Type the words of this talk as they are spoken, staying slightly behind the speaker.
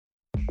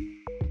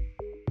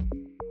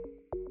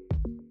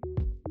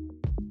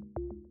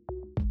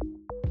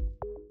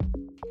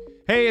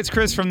Hey, it's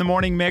Chris from The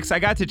Morning Mix. I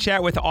got to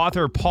chat with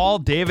author Paul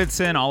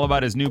Davidson all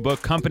about his new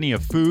book, Company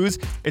of Foos.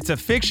 It's a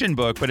fiction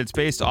book, but it's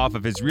based off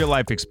of his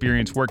real-life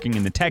experience working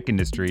in the tech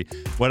industry.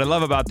 What I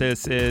love about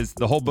this is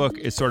the whole book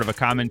is sort of a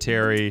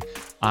commentary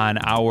on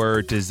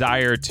our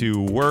desire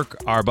to work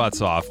our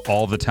butts off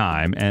all the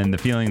time and the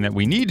feeling that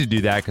we need to do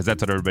that because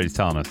that's what everybody's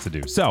telling us to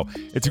do. So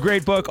it's a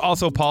great book.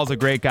 Also, Paul's a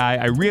great guy.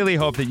 I really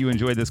hope that you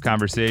enjoyed this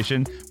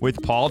conversation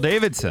with Paul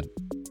Davidson.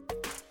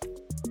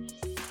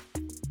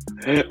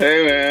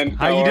 Hey, man.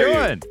 How you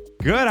doing?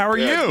 Good. How are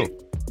you?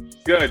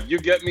 Good. You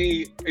get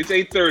me. It's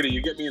 8:30.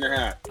 You get me in a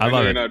hat. I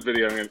love it. You're not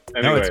videoing it.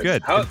 Anyways, no, it's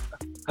good.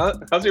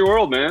 How's your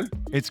world, man?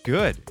 It's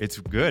good. It's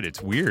good.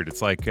 It's weird.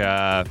 It's like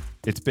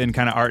it's been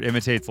kind of art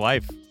imitates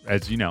life,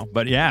 as you know.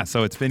 But yeah,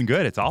 so it's been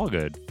good. It's all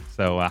good.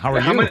 So how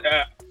are you?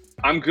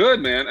 I'm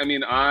good, man. I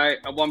mean,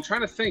 I'm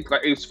trying to think.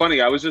 Like, it's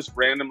funny. I was just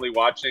randomly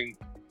watching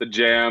the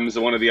jams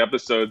in one of the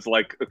episodes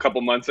like a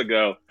couple months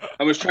ago.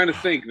 I was trying to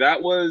think.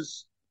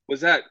 Was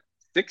that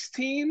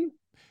 16?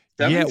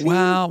 17? Yeah,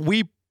 well,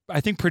 I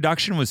think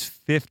production was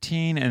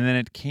 15 and then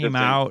it came 15.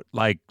 Out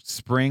like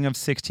spring of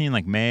 16,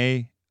 like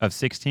May of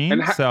 16.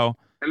 And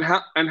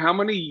how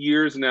many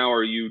years now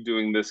are you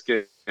doing this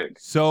gig?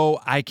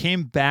 So I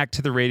came back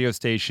to the radio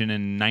station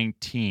in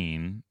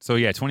 19. So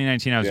yeah,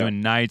 2019 I was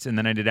doing nights and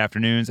then I did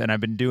afternoons and I've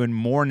been doing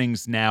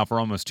mornings now for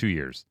almost 2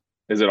 years.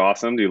 Is it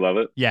awesome? Do you love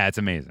it? Yeah, it's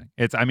amazing.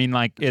 It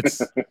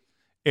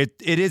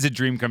is a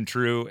dream come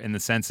true in the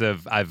sense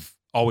of I've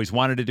always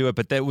wanted to do it,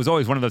 but that was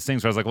always one of those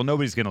things where I was like, well,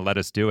 nobody's going to let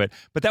us do it.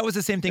 But that was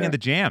the same thing in the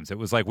jams. It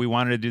was like we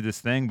wanted to do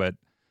this thing, but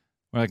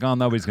we're like, oh,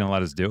 nobody's going to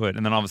let us do it.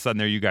 And then all of a sudden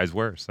there you guys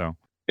were. So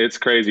it's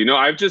crazy. No,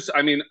 I left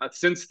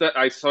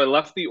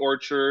the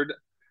Orchard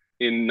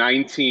in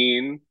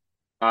 19.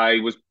 I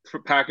was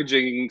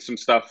packaging some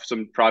stuff,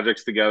 some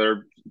projects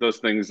together. Those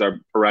things are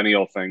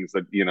perennial things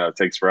that, it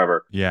takes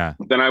forever. Yeah.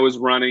 Then I was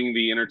running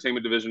the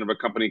entertainment division of a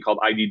company called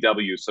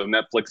IDW. So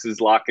Netflix's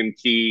Lock and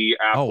Key,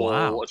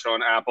 Apple, show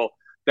on Apple.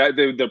 That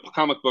the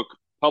comic book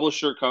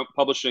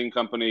publishing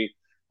company,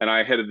 and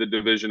I headed the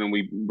division, and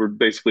we were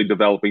basically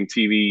developing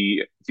TV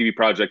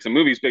projects and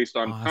movies based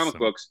on comic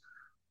books.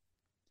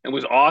 It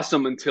was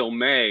awesome until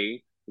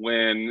May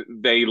when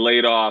they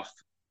laid off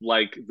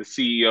like the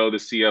CEO, the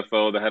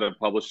CFO, the head of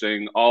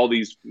publishing, all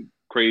these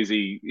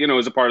crazy,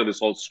 as a part of this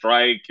whole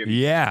strike and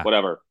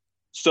whatever.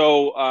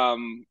 So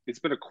it's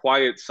been a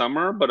quiet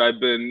summer, but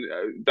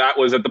that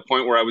was at the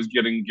point where I was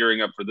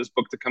gearing up for this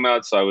book to come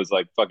out. So I was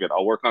like, fuck it,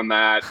 I'll work on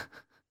that.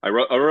 I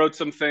wrote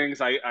some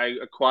things I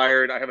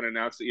acquired. I haven't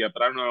announced it yet,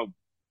 but I don't know.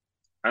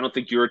 I don't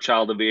think you're a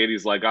child of the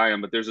 80s like I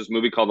am, but there's this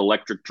movie called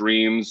Electric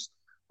Dreams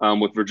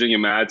with Virginia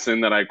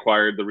Madsen that I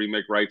acquired the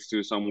remake rights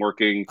to. So I'm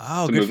working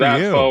to move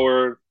that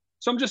forward.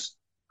 So I'm just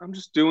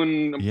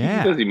keeping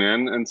busy,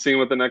 man, and seeing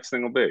what the next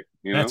thing will be.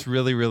 That's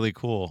really, really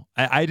cool.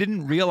 I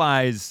didn't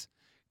realize,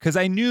 because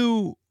I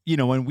knew,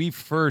 when we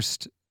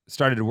first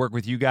started to work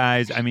with you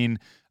guys, I mean,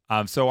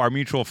 so our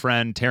mutual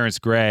friend, Terrence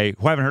Gray,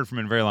 who I haven't heard from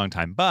in a very long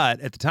time, but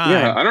at the time...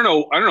 Yeah, I don't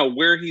know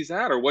where he's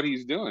at or what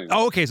he's doing.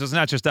 Oh, okay, so it's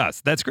not just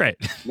us. That's great.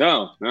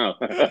 No.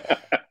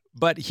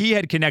 But he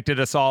had connected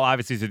us all,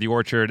 obviously, through the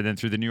Orchard and then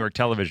through the New York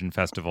Television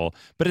Festival.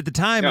 But at the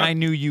time, I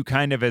knew you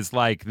kind of as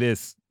like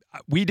this...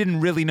 We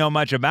didn't really know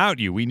much about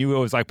you. We knew it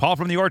was like Paul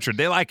from the Orchard.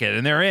 They like it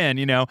and they're in,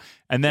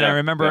 And then I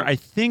remember, I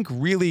think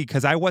really,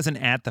 because I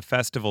wasn't at the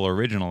festival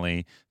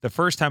originally, the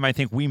first time I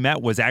think we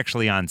met was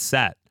actually on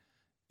set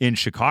in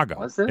Chicago.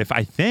 Was it?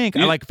 I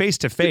like face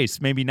to face,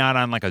 maybe not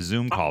on like a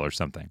Zoom call or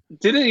something.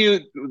 Didn't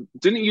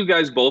you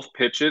guys both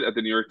pitch it at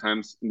the New York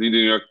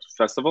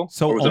Festival?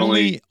 So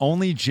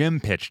only Jim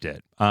pitched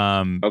it.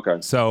 Okay.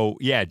 So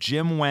yeah,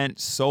 Jim went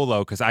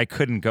solo because I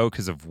couldn't go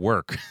because of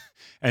work.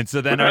 And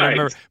so then I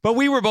remember, but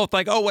we were both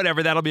like, oh,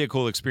 whatever, that'll be a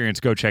cool experience.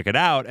 Go check it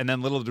out. And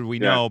then little did we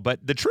know, but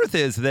the truth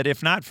is that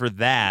if not for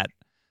that,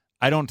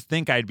 I don't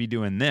think I'd be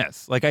doing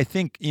this. Like, I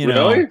think,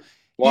 Really?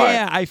 Why?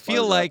 Yeah, I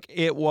feel like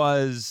it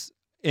was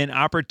an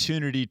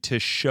opportunity to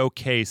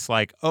showcase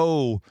like,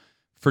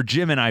 for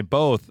Jim and I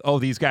both,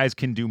 these guys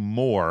can do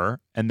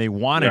more and they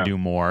want to do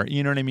more.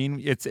 You know what I mean?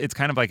 It's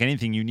kind of like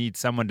anything. You need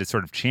someone to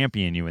sort of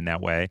champion you in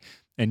that way.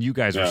 And you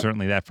guys were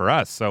certainly that for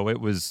us. So it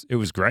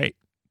was great.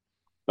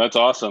 That's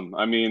awesome.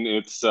 I mean,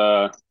 it's,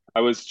 I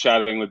was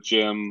chatting with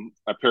Jim.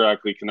 I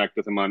periodically connect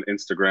with him on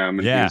Instagram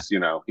and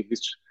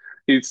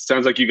he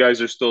sounds like you guys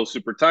are still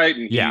super tight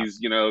and he's,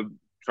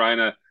 trying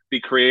to be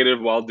creative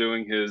while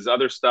doing his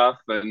other stuff.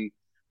 And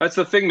that's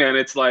the thing, man.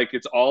 It's like,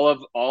 it's all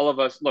of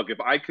us. Look,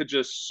 if I could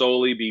just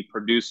solely be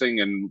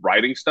producing and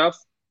writing stuff,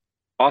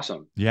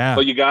 awesome. Yeah.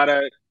 But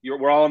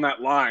we're all on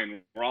that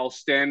line. We're all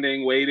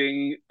standing,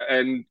 waiting,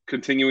 and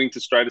continuing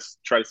to try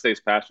to stay as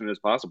passionate as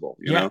possible.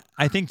 You know?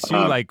 I think too,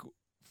 like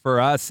for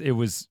us,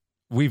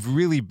 we've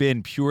really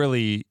been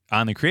purely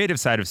on the creative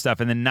side of stuff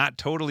and then not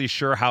totally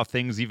sure how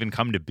things even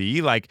come to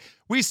be. Like,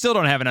 we still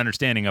don't have an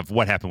understanding of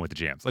what happened with the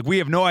jams. Like, we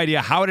have no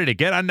idea, how did it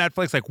get on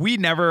Netflix? Like, we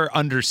never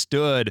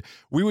understood.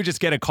 We would just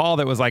get a call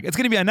that was like, it's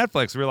going to be on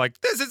Netflix. We were like,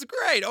 this is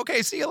great.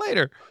 Okay, see you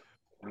later.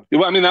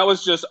 Well, I mean, that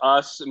was just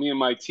us, me and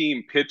my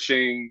team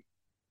pitching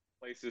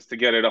places to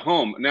get it at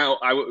home. Now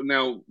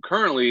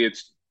currently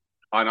it's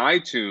on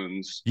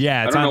iTunes.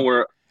 Yeah, I don't know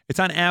where. It's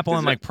on Apple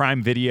and like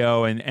Prime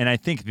Video, and I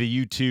think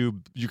the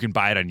YouTube, you can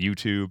buy it on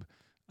YouTube.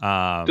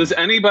 Does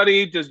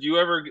anybody,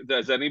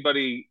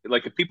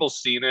 like, have people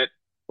seen it?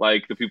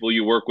 Like the people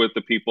you work with,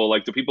 do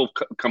people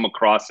come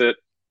across it?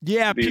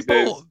 Yeah, these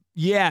days?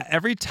 Yeah,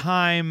 every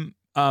time.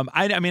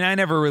 I mean, I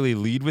never really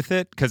lead with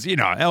it because,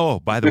 oh,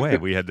 by the way,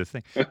 we had this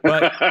thing. But,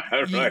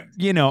 right.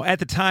 At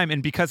the time,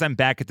 and because I'm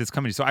back at this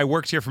company, so I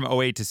worked here from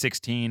 2008 to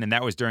 2016, and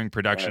that was during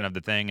production of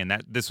the thing.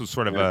 And this was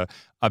sort of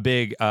a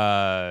big,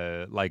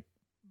 like,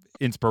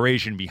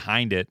 inspiration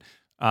behind it.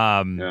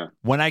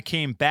 When I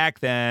came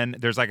back then,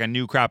 there's like a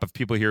new crop of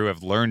people here who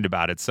have learned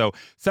about it. So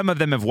some of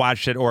them have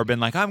watched it or been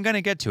like, I'm going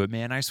to get to it,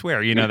 man. I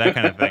swear, that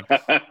kind of thing.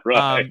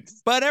 Right.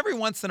 But every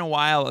once in a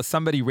while,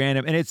 somebody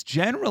random, and it's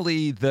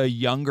generally the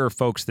younger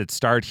folks that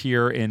start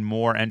here in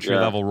more entry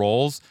level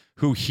roles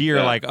who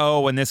hear like,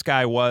 oh, when this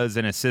guy was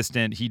an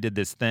assistant, he did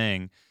this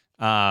thing.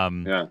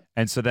 And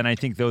so then I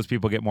think those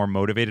people get more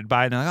motivated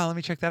by it. And they're like, oh, let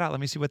me check that out. Let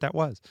me see what that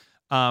was.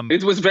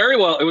 It was very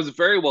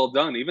well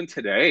done. Even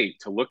today,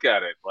 to look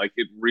at it, like,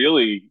 it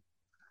really,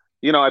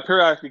 I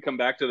periodically come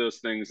back to those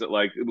things that,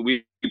 like,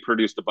 we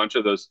produced a bunch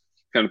of those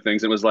kind of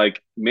things. It was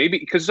like, maybe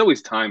because it's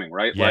always timing,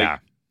 right? Yeah. Like,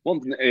 well,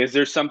 is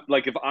there some,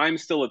 like, if I'm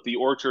still at the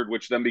Orchard,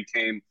 which then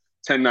became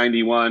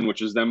 1091,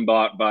 which was then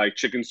bought by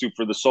Chicken Soup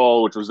for the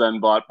Soul, which was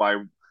then bought by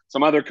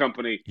some other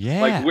company,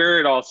 like, where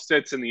it all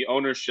sits in the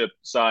ownership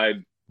side,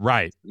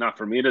 right? Not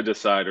for me to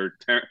decide, or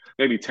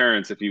maybe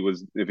Terrence if he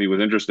was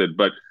interested,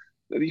 but.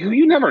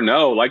 You never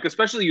know, like,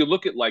 especially you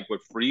look at like what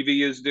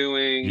Freebie is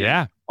doing.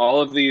 Yeah.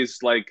 All of these,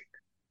 like,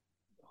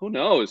 who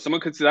knows? Someone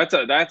could say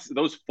that's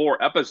those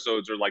 4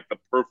 episodes are like the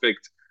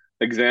perfect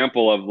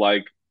example of,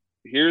 like,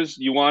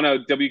 you want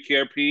a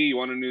WKRP, you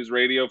want a news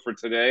radio for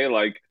today,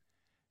 like,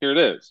 here it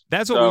is.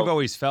 That's what we've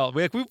always felt.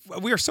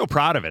 We are so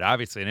proud of it,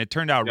 obviously, and it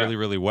turned out really,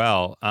 really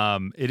well.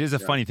 It is a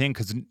funny thing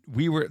because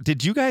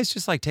did you guys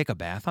just like take a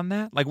bath on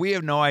that? Like, we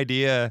have no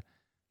idea.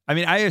 I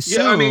mean, I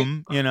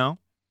assume,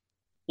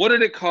 What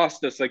did it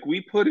cost us? Like,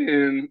 we put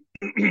in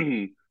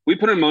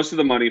most of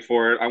the money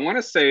for it. I want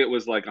to say it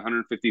was like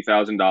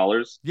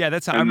 $150,000. Yeah,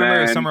 I remember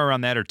it was somewhere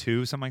around that, or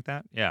 2, something like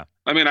that. Yeah.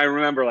 I mean, I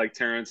remember, like,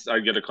 Terrence,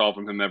 I'd get a call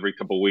from him every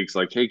couple of weeks,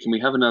 like, hey, can we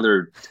have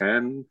another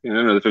 10?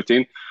 Another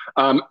 15?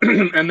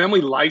 And then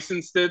we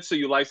licensed it. So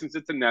you licensed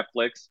it to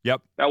Netflix.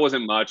 Yep. That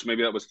wasn't much.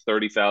 Maybe that was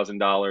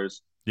 $30,000.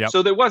 Yep.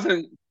 So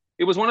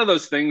it was one of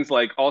those things,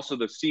 like, also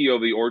the CEO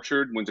of the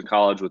Orchard went to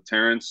college with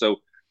Terrence. So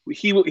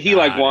he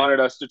wanted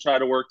us to try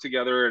to work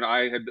together, and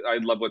I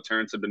love what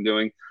Terrence had been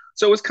doing.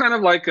 So it was kind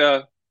of like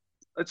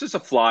it's just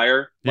a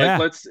flyer. Yeah.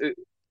 Like, it's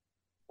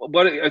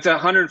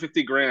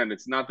 $150,000.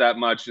 It's not that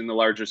much in the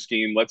larger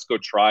scheme. Let's go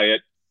try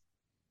it.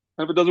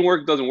 And if it doesn't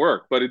work, it doesn't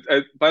work. But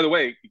by the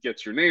way, it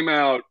gets your name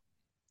out.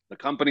 The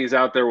company's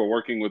out there. We're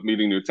working with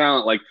Meeting New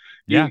Talent. Like,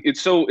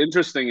 it's so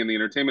interesting in the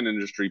entertainment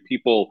industry.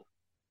 People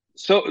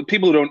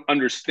who don't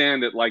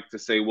understand it like to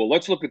say, well,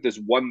 let's look at this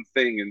one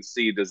thing and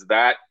see, does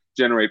that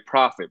generate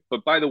profit?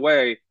 But by the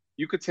way,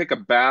 you could take a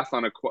bath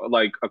on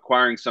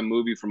acquiring some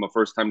movie from a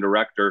first-time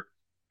director,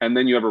 and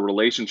then you have a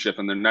relationship,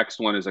 and the next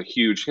one is a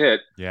huge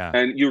hit. Yeah.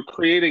 And it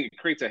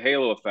creates a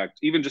halo effect.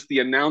 Even just the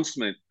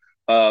announcement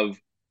of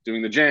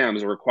doing the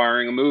jams or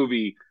acquiring a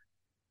movie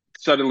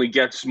suddenly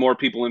gets more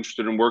people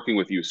interested in working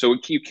with you. So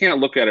you can't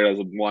look at it as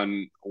a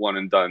one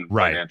and done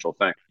financial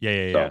thing.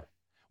 Yeah.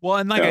 Well,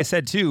 and like I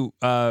said, too,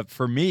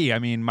 for me, I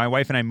mean, my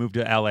wife and I moved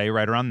to LA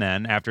right around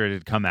then after it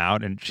had come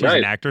out, and she's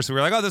an actor. So we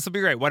were like, oh, this will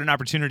be great. What an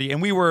opportunity.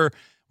 And we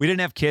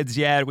didn't have kids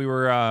yet. We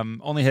were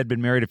only had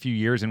been married a few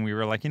years, and we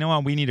were like, you know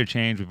what? We need a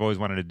change. We've always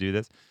wanted to do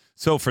this.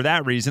 So for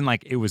that reason,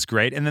 like, it was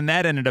great. And then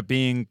that ended up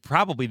being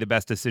probably the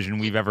best decision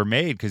we've ever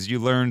made, because you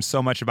learn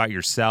so much about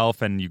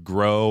yourself and you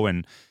grow,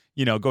 and,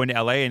 going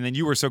to LA. And then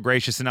you were so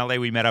gracious in LA.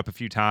 We met up a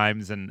few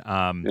times, and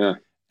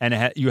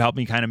and you helped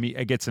me kind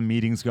of get some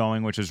meetings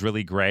going, which was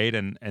really great.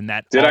 And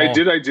that did I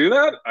do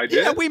that? I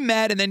did. Yeah, we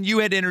met, and then you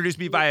had introduced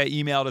me via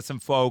email to some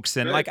folks,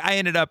 and like, I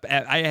ended up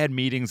I had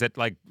meetings at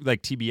like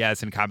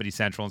TBS and Comedy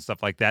Central and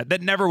stuff like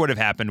that never would have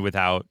happened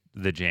without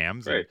the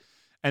jams. Right.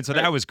 And so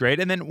that was great.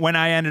 And then when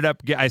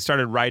I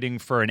started writing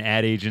for an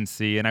ad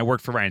agency, and I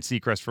worked for Ryan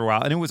Seacrest for a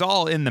while, and it was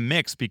all in the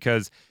mix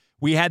because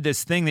we had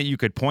this thing that you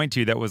could point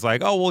to that was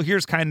like, oh, well,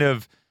 here's kind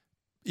of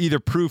either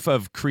proof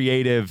of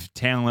creative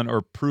talent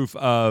or proof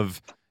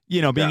of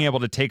being able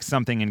to take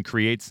something and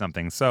create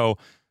something. So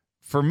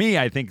for me,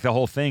 I think the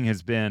whole thing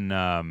has been,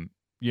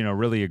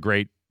 really a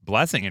great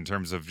blessing in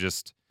terms of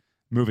just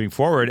moving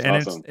forward.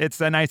 That's awesome. It's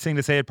a nice thing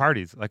to say at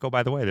parties. Like, oh,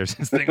 by the way, there's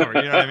this thing over,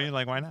 you know what I mean?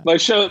 Like, why not? My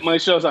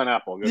show's on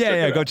Apple.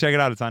 Go check it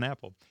out. It's on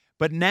Apple.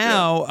 But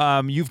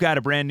now you've got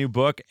a brand new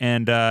book.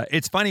 And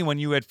it's funny, when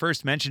you had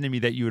first mentioned to me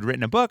that you had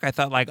written a book, I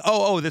thought like,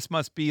 oh, this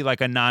must be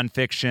like a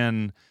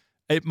nonfiction.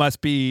 It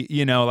must be,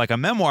 like a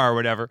memoir or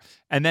whatever.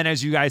 And then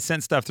as you guys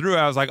sent stuff through,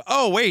 I was like,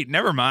 oh, wait,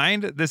 never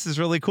mind. This is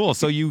really cool.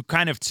 So you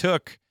kind of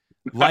took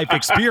life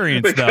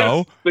experience,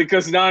 though.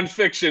 Because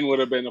nonfiction would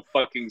have been a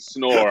fucking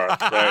snore,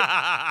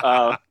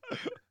 right?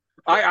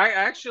 I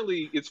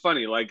actually, it's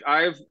funny. Like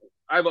I've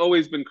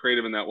always been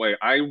creative in that way.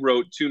 I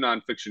wrote two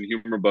nonfiction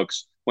humor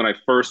books when I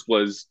first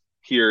was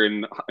here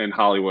in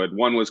Hollywood.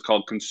 One was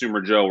called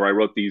Consumer Joe, where I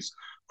wrote these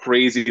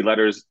crazy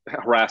letters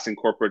harassing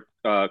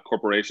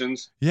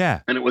corporations.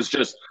 Yeah. And it was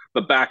just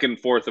the back and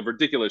forth of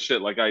ridiculous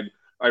shit. Like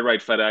I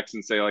write FedEx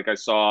and say like I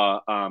saw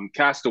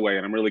Castaway,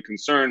 and I'm really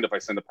concerned if I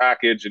send a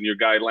package and your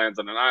guy lands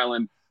on an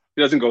island,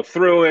 he doesn't go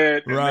through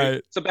it. And Right.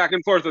 it's a back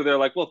and forth where they're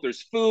like, well, if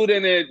there's food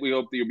in it, we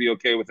hope that you'll be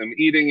okay with him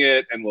eating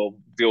it, and we'll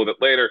deal with it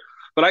later.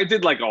 But I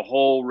did like a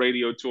whole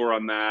radio tour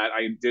on that.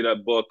 I did a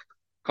book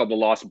called The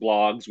Lost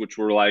Blogs, which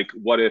were like,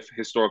 what if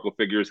historical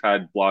figures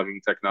had blogging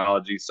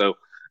technology? So,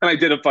 and I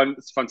did a fun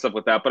stuff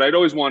with that. But I'd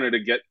always wanted to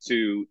get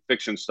to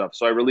fiction stuff,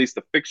 so I released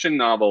a fiction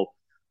novel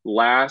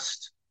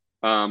last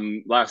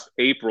last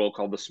April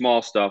called The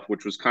Small Stuff,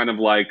 which was kind of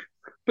like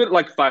a bit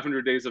like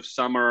 500 Days of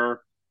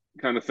Summer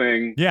kind of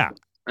thing. Yeah.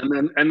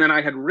 And then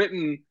I had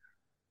written.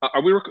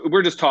 Are we?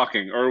 We're just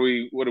talking, or are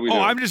we? What are we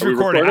doing? I'm just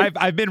recording.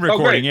 I've been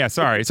recording. Yeah,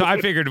 sorry. So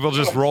I figured we'll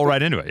just roll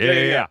right into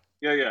it.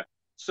 Yeah.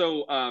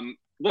 So,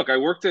 look,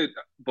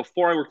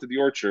 before I worked at the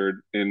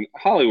Orchard in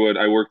Hollywood,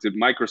 I worked at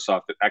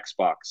Microsoft at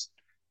Xbox,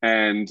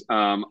 and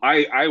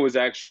I was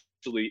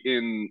actually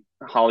in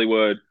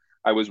Hollywood.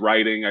 I was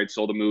writing. I'd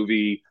sold a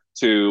movie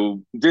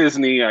to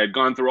Disney. I had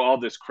gone through all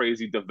this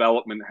crazy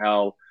development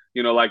hell.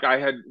 Like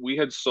we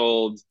had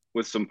sold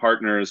with some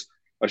partners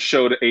a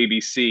show to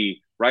ABC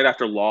right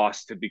after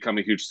Lost had become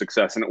a huge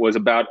success, and it was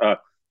about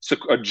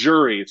a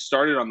jury. It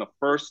started on the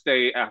first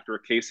day after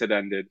a case had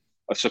ended,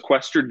 a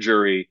sequestered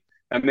jury,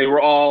 and they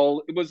were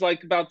all. It was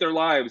like about their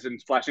lives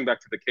and flashing back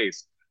to the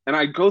case. And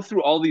I go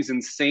through all these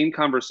insane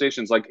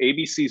conversations. Like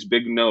ABC's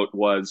big note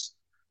was,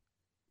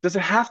 "Does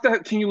it have to?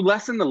 Can you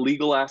lessen the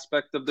legal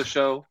aspect of the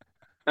show?"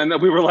 And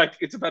we were like,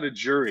 "It's about a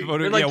jury." What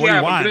do you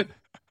want?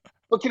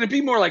 But can it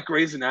be more like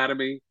Grey's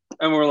Anatomy?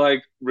 And we're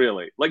like,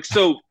 really? Like,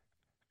 so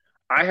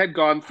I had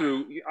gone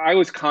through, I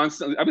was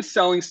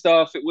selling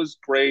stuff. It was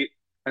great.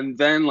 And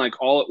then like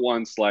all at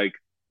once, like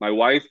my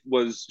wife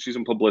she's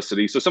in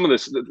publicity. So some of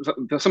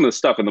the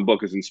stuff in the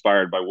book is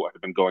inspired by what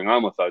had been going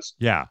on with us.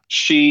 Yeah.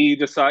 She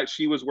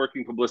was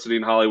working publicity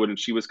in Hollywood, and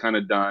she was kind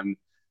of done.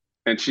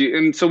 And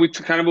so we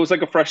kind of, it was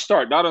like a fresh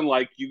start, not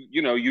unlike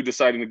you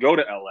deciding to go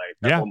to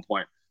LA at one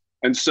point.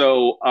 And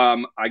so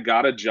I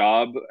got a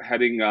job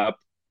heading up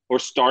or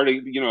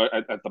starting,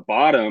 at the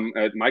bottom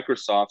at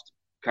Microsoft,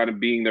 kind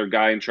of being their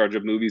guy in charge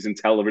of movies and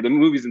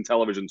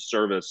television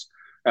service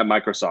at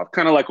Microsoft,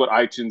 kind of like what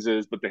iTunes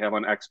is, but they have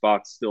on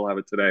Xbox, still have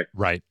it today.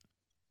 Right.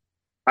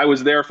 I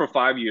was there for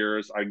 5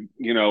 years.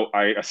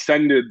 I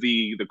ascended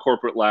the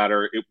corporate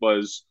ladder. It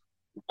was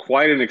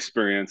quite an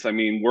experience. I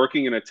mean,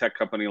 working in a tech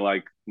company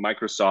like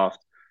Microsoft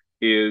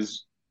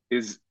is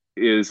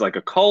like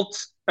a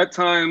cult at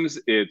times.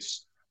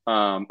 It's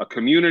a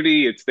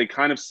community. They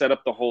kind of set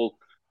up the whole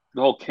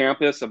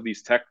campus of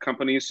these tech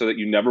companies so that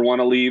you never want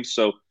to leave.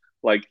 So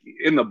like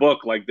in the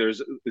book, like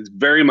it's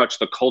very much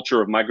the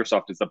culture of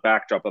Microsoft is the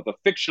backdrop of a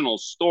fictional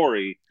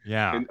story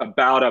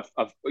about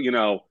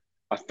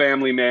a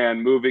family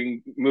man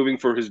moving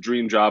for his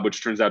dream job,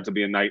 which turns out to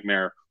be a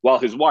nightmare, while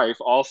his wife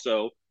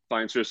also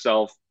finds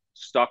herself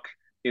stuck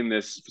in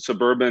this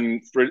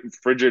suburban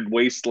frigid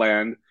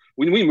wasteland.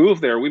 When we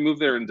moved there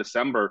in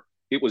December.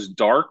 It was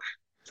dark,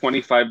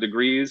 25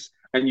 degrees,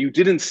 and you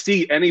didn't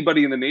see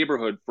anybody in the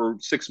neighborhood for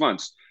 6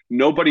 months.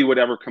 Nobody would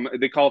ever come.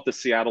 They call it the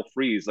Seattle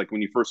freeze. Like when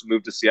you first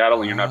move to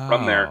Seattle and you're not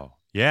from there,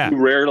 you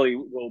rarely,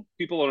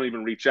 people don't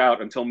even reach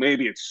out until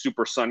maybe it's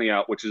super sunny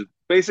out, which is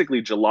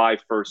basically July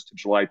 1st to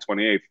July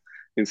 28th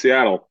in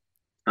Seattle.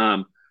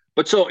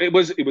 But so it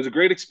was a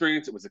great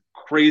experience. It was a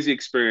crazy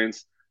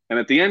experience. And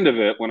at the end of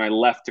it, when I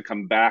left to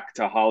come back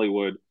to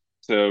Hollywood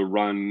to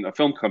run a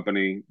film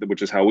company,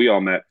 which is how we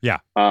all met.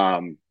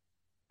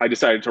 I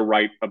decided to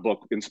write a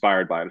book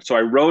inspired by it. So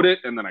I wrote it,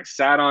 and then I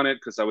sat on it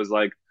because I was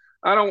like,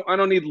 I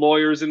don't need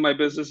lawyers in my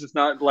business. It's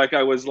not like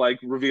I was like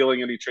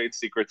revealing any trade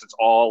secrets. It's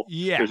all,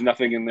 there's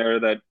nothing in there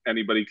that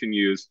anybody can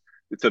use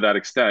to that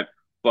extent.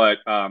 But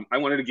I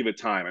wanted to give it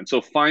time. And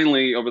so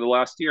finally, over the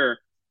last year,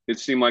 it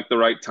seemed like the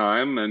right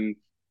time. And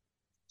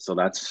so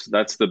that's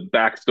the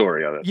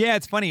backstory of it. Yeah,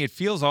 it's funny. It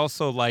feels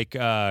also like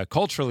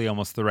culturally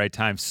almost the right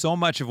time. So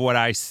much of what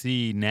I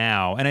see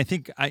now, and I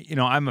think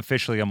I'm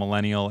officially a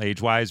millennial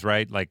age-wise,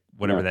 right? Like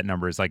whatever that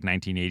number is, like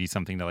 1980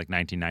 something to like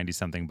 1990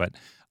 something. But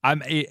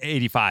I'm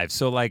 85,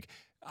 so like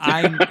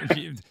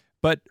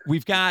but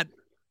we've got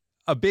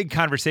a big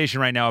conversation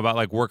right now about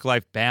like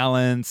work-life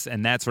balance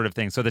and that sort of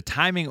thing. So the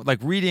timing, like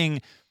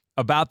reading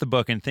about the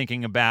book and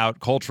thinking about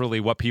culturally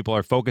what people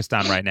are focused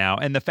on right now,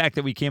 and the fact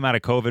that we came out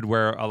of COVID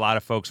where a lot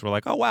of folks were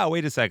like, oh wow,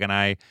 wait a second,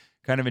 I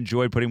kind of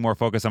enjoyed putting more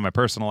focus on my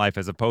personal life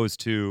as opposed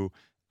to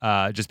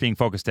just being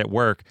focused at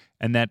work.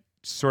 And that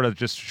sort of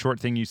just short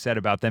thing you said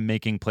about them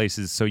making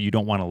places so you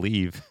don't want to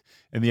leave,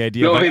 and the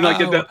idea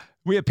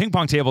we have ping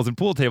pong tables and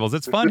pool tables,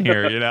 it's fun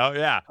here,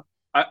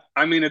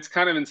 I mean, it's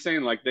kind of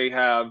insane. Like they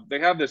have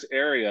this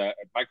area at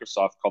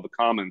Microsoft called the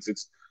Commons.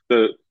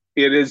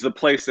 It is the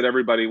place that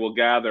everybody will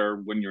gather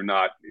when you're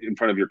not in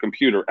front of your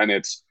computer, and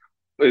it's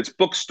it's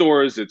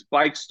bookstores, it's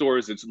bike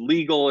stores, it's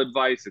legal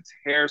advice, it's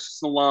hair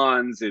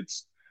salons,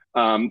 it's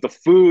the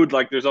food.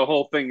 Like there's a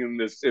whole thing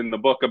in the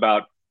book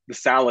about the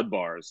salad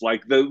bars,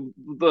 like the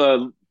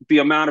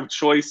amount of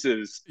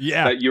choices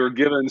that you're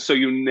given, so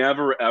you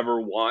never ever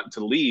want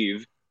to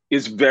leave,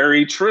 is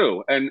very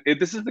true. And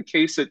this is the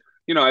case that,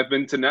 I've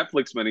been to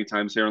Netflix many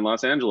times here in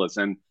Los Angeles,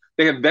 and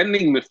they have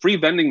free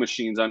vending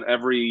machines on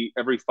every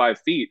 5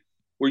 feet,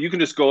 where you can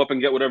just go up and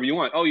get whatever you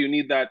want. Oh, you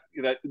need that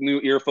new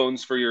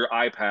earphones for your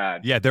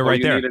iPad. Yeah, they're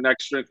right there. You need an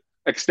extra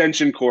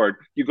extension cord.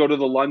 You go to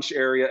the lunch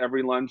area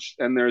every lunch,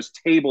 and there's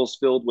tables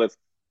filled with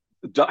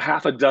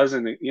half a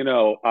dozen,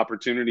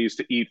 opportunities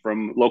to eat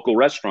from local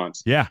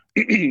restaurants. Yeah.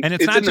 And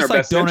it's not just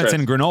like donuts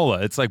and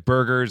granola. It's like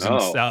burgers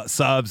and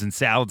subs and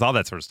salads, all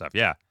that sort of stuff.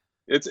 Yeah.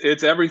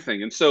 It's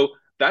everything. And so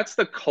that's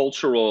the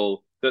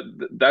cultural,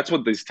 that's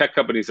what these tech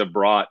companies have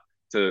brought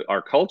to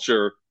our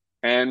culture.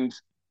 And,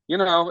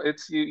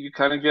 it's, you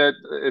kind of get,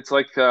 it's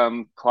like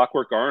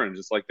Clockwork Orange.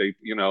 It's like they,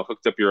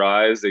 hooked up your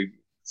eyes. They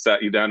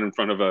sat you down in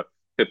front of a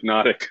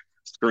hypnotic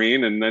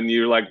screen. And then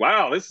you're like,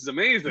 wow, this is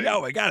amazing.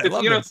 Oh my God, I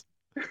love this.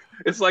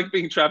 It's like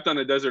being trapped on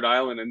a desert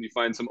island and you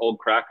find some old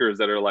crackers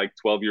that are like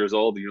 12 years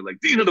old. And you're like,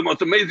 these are the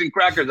most amazing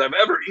crackers I've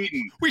ever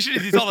eaten. We should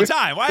eat these all the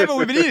time. Why haven't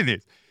we been eating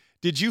these?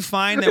 Did you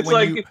find that it's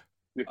when you...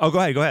 Oh, go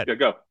ahead. Yeah,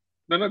 go.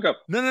 No, go.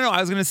 No.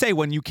 I was going to say,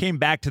 when you came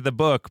back to the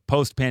book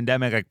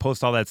post-pandemic, like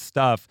post all that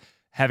stuff,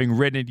 having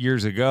written it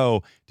years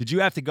ago, did you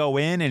have to go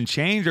in and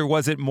change, or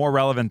was it more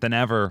relevant than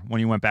ever when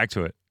you went back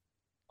to it?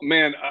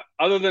 Man,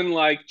 other than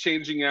like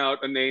changing out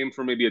a name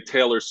for maybe a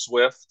Taylor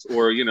Swift,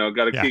 or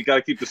gotta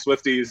keep the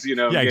Swifties,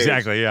 Yeah, engaged.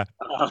 exactly. Yeah.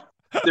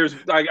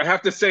 I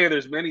have to say,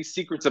 there's many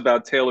secrets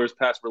about Taylor's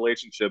past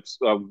relationships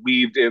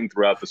weaved in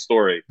throughout the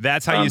story.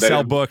 That's how you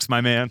sell books,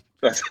 my man.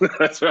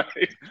 That's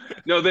right.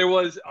 No, there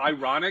was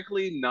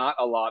ironically not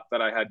a lot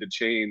that I had to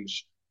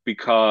change,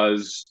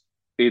 because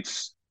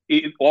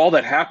all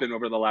that happened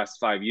over the last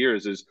 5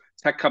 years is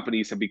tech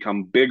companies have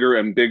become bigger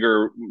and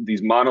bigger,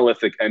 these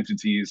monolithic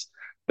entities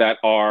that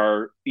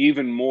are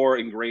even more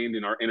ingrained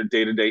in our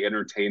day-to-day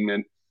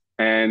entertainment,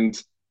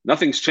 and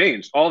nothing's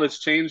changed. All that's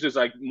changed is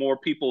like more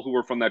people who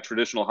were from that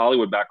traditional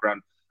Hollywood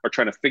background are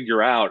trying to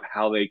figure out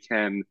how they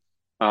can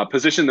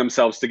position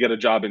themselves to get a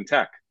job in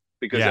tech,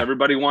 because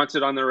everybody wants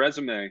it on their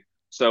resume.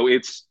 So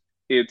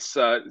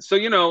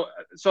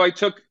so I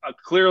took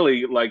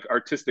clearly like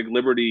artistic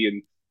liberty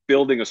in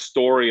building a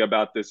story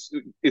about this.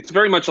 It's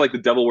very much like The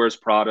Devil Wears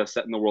Prada,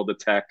 set in the world of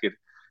tech. If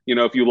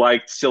you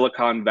liked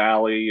Silicon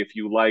Valley, if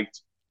you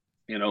liked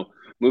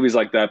movies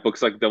like that,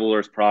 books like Devil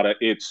Wears Prada,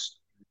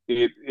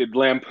 it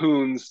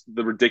lampoons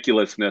the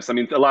ridiculousness. I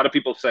mean, a lot of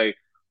people say,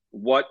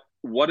 what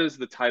does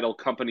the title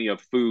Company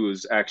of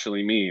Foos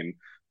actually mean?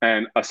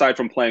 And aside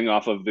from playing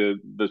off of the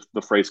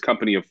phrase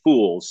Company of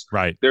Fools,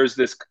 right, there's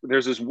this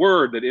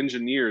word that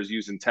engineers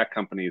use in tech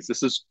companies.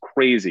 This is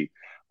crazy.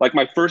 Like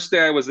my first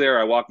day I was there,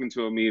 I walked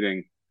into a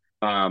meeting.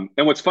 And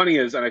what's funny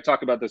is, and I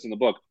talk about this in the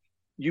book,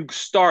 you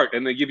start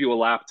and they give you a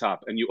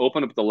laptop, and you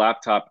open up the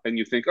laptop and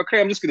you think, okay,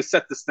 I'm just going to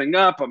set this thing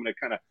up. I'm going to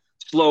kind of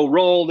slow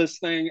roll this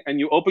thing. And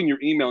you open your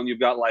email and you've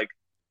got like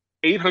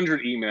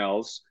 800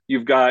 emails.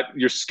 You've got,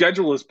 your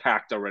schedule is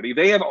packed already.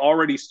 They have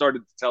already started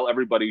to tell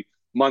everybody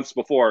months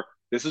before,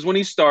 this is when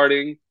he's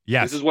starting.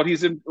 Yes. This is what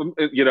he's in,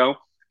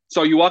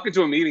 So you walk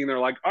into a meeting and they're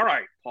like, all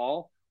right,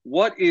 Paul,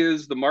 what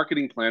is the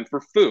marketing plan for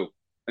Foo?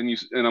 And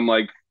I'm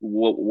like,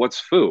 well, what's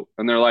Foo?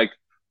 And they're like,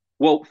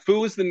 well,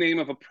 Foo is the name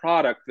of a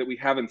product that we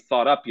haven't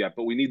thought up yet,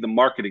 but we need the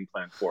marketing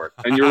plan for it.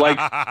 And you're like,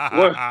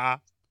 what?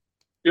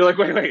 You're like,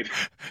 wait.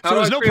 So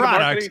there's no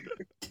product.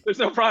 There's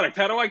no product.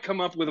 How do I come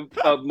up with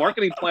a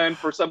marketing plan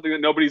for something that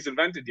nobody's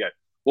invented yet?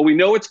 Well, we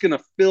know it's going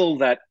to fill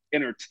that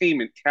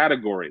entertainment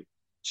category.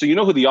 So you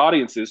know who the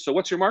audience is. So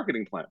what's your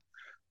marketing plan?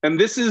 And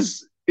this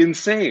is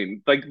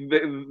insane. Like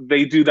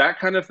they do that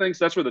kind of thing.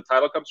 So that's where the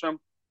title comes from.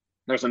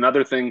 There's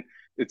another thing.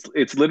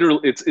 It's literally,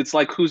 it's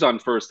like Who's on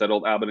First, that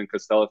old Abbott and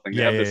Costello thing.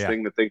 They have this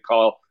thing that they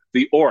call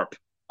the ORP,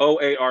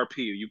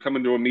 O-A-R-P. You come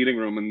into a meeting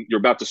room and you're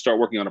about to start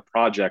working on a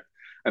project,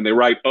 and they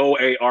write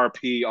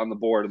OARP on the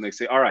board, and they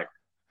say, all right,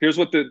 here's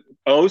what the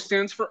O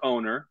stands for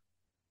owner,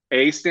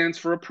 A stands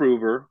for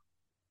approver,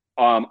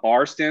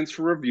 R stands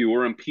for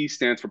reviewer, and P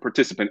stands for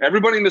participant.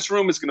 Everybody in this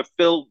room is going to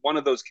fill one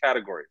of those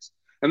categories.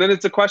 And then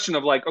it's a question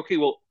of like, okay,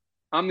 well,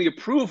 I'm the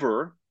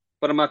approver,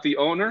 but I'm not the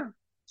owner.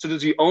 So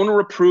does the owner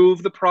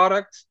approve the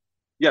product?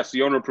 Yes,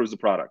 the owner approves the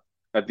product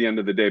at the end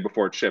of the day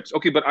before it ships.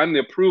 Okay, but I'm the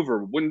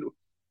approver.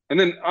 And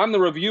then I'm the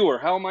reviewer.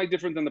 How am I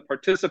different than the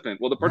participant?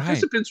 Well, the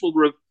participants will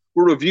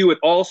review it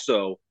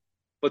also,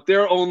 but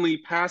they're only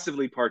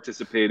passively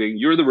participating.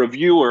 You're the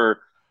reviewer.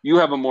 You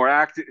have a more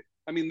active...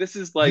 I mean, this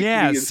is like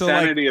the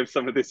insanity of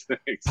some of these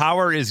things.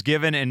 Power is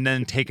given and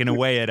then taken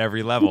away at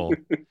every level.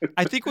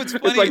 I think what's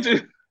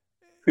funny...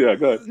 yeah,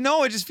 go ahead.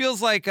 No, it just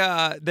feels like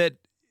that...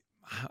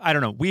 I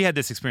don't know. We had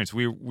this experience.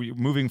 We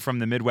moving from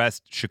the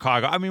Midwest,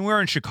 Chicago. I mean,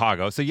 we're in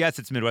Chicago, so yes,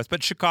 it's Midwest,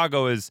 but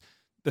Chicago is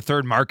the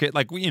third market.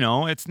 Like,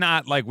 it's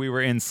not like we were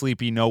in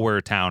Sleepy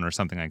Nowhere Town or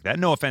something like that.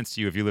 No offense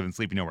to you if you live in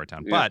Sleepy Nowhere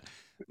Town, but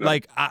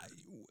like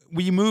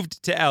we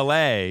moved to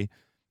LA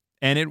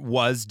And it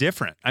was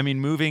different. I mean,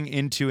 moving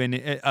into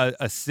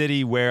a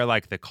city where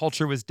like the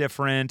culture was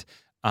different,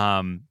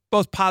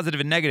 both positive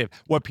and negative,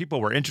 what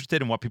people were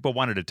interested in, what people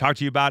wanted to talk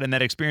to you about, and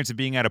that experience of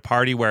being at a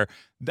party where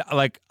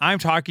like I'm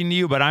talking to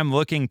you, but I'm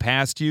looking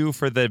past you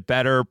for the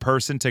better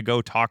person to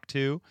go talk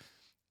to.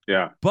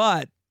 Yeah.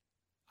 But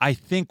I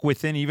think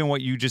within even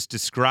what you just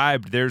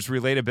described, there's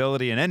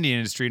relatability in any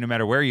industry, no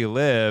matter where you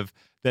live,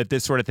 that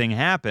this sort of thing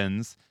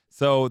happens.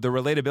 So the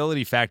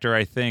relatability factor,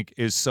 I think,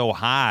 is so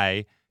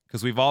high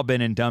because we've all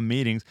been in dumb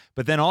meetings.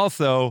 But then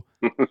also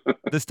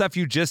the stuff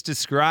you just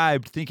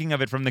described, thinking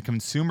of it from the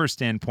consumer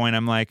standpoint,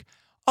 I'm like,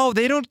 oh,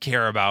 they don't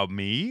care about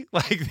me.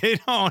 Like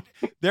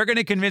they're going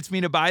to convince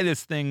me to buy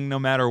this thing no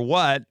matter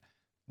what,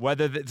 so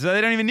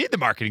they don't even need the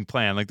marketing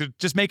plan. Like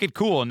just make it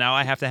cool. And now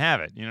I have to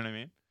have it. You know what I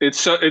mean? It's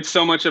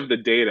so much of the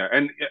data.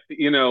 And,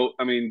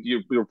 I mean,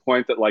 your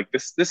point that like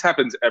this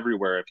happens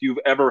everywhere. If you've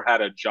ever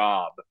had a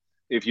job,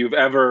 if you've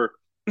ever,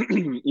 for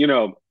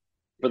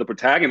the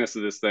protagonist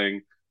of this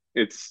thing,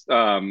 it's,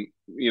 a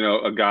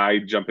guy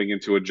jumping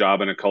into a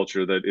job in a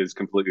culture that is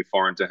completely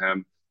foreign to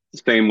him.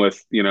 Same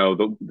with,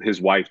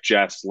 his wife,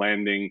 Jess,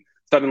 landing,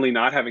 suddenly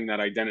not having that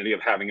identity of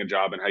having a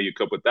job and how you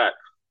cope with that.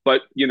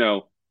 But,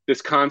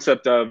 this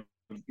concept of,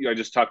 I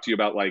just talked to you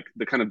about like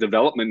the kind of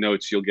development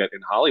notes you'll get in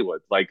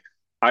Hollywood. Like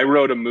I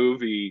wrote a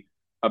movie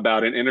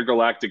about an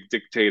intergalactic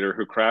dictator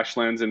who crash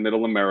lands in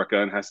middle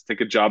America and has to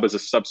take a job as a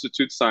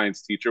substitute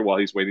science teacher while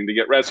he's waiting to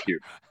get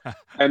rescued.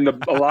 And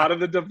a lot of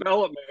the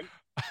development,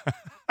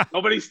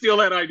 nobody steal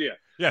that idea.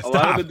 Yeah,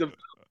 stop. Lot of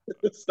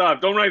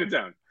stop. Don't write it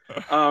down.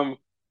 One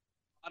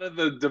of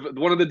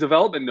the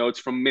development notes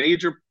from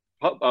major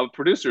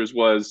producers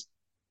was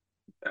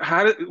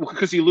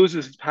because he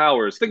loses his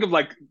powers. Think of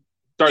like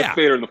Darth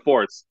Vader in the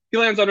Force. He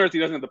lands on Earth. He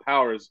doesn't have the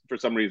powers for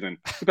some reason.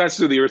 He passes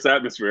through the Earth's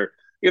atmosphere.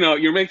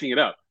 You're making it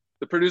up.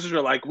 The producers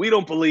are like, we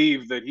don't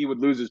believe that he would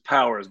lose his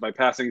powers by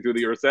passing through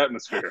the Earth's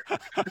atmosphere.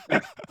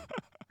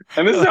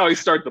 And this is how he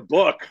starts the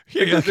book.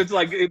 Because it's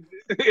like,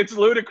 it's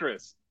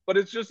ludicrous. But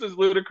it's just as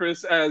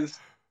ludicrous as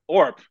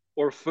Orp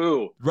or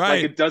Foo.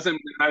 Right. Like, it doesn't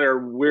matter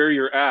where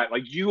you're at.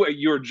 Like, you at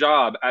your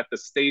job at the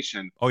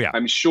station. Oh, yeah.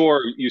 I'm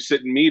sure you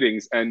sit in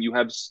meetings and you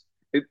have...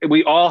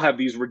 we all have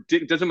these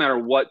ridiculous... It doesn't matter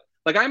what...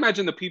 Like, I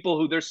imagine the people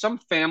who... There's some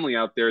family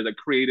out there that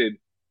created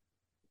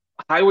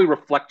highway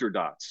reflector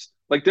dots.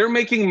 Like, they're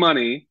making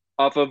money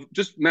off of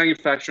just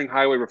manufacturing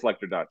highway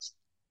reflector dots.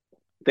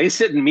 They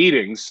sit in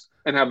meetings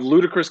and have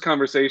ludicrous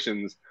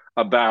conversations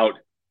about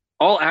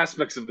all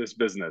aspects of this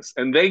business.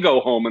 And they go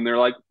home and they're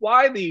like,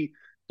 why the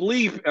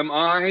bleep am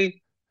I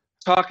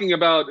talking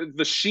about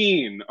the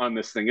sheen on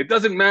this thing? It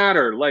doesn't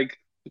matter. Like,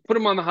 put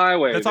them on the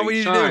highway. That's all we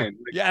need to do. Like,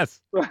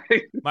 yes.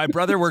 Right. My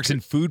brother works in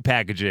food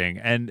packaging,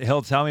 and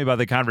he'll tell me about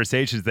the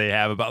conversations they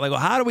have about, like, well,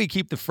 how do we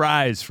keep the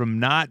fries from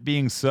not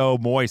being so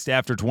moist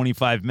after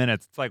 25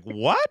 minutes? It's like,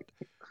 what?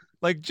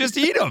 Like, just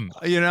eat them,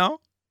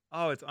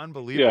 Oh, it's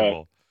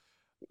unbelievable.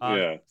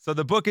 Yeah. So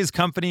the book is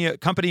Company of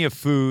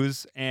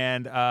Foos,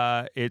 and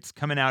it's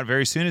coming out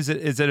very soon. Is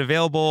it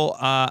available?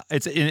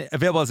 It's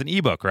available as an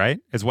ebook, right?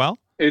 As well?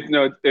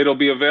 It'll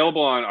be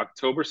available on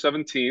October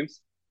 17th.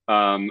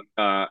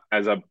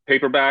 As a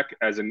paperback,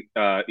 as an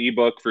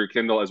ebook for your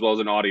Kindle, as well as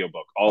an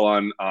audiobook, all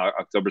on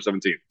October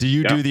 17th. Do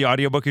you do the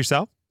audiobook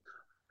yourself?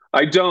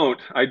 I don't.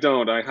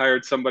 I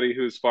hired somebody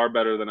who's far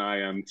better than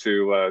I am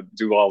to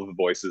do all of the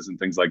voices and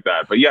things like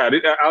that. But yeah,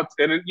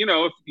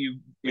 if you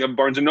have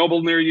Barnes &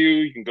 Noble near you,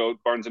 you can go to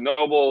Barnes &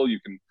 Noble. You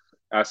can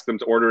ask them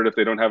to order it if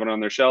they don't have it on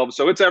their shelves.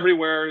 So it's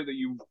everywhere that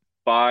you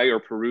buy or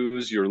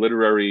peruse your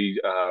literary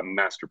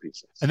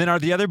masterpieces. And then are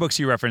the other books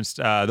you referenced,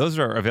 those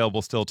are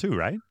available still too,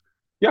 right?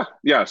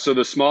 Yeah. So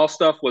the small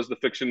stuff was the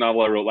fiction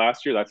novel I wrote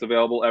last year. That's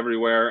available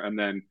everywhere. And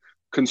then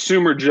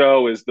Consumer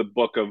Joe is the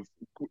book of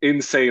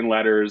insane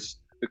letters.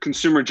 The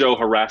Consumer Joe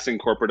harassing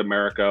corporate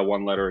America,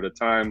 one letter at a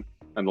time.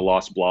 And the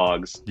Lost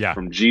Blogs. Yeah.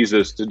 From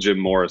Jesus to Jim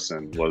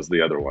Morrison was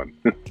the other one.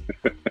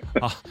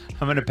 I'm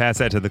going to pass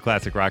that to the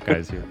classic rock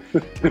guys here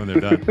when they're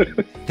done.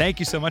 Thank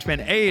you so much, man.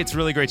 It's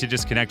really great to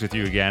just connect with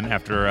you again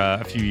after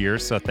a few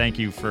years. So thank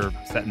you for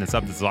setting this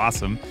up. This is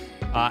awesome.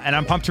 And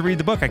I'm pumped to read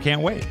the book. I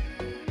can't wait.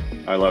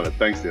 I love it.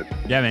 Thanks, dude.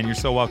 Yeah, man, you're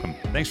so welcome.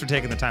 Thanks for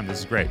taking the time. This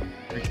is great.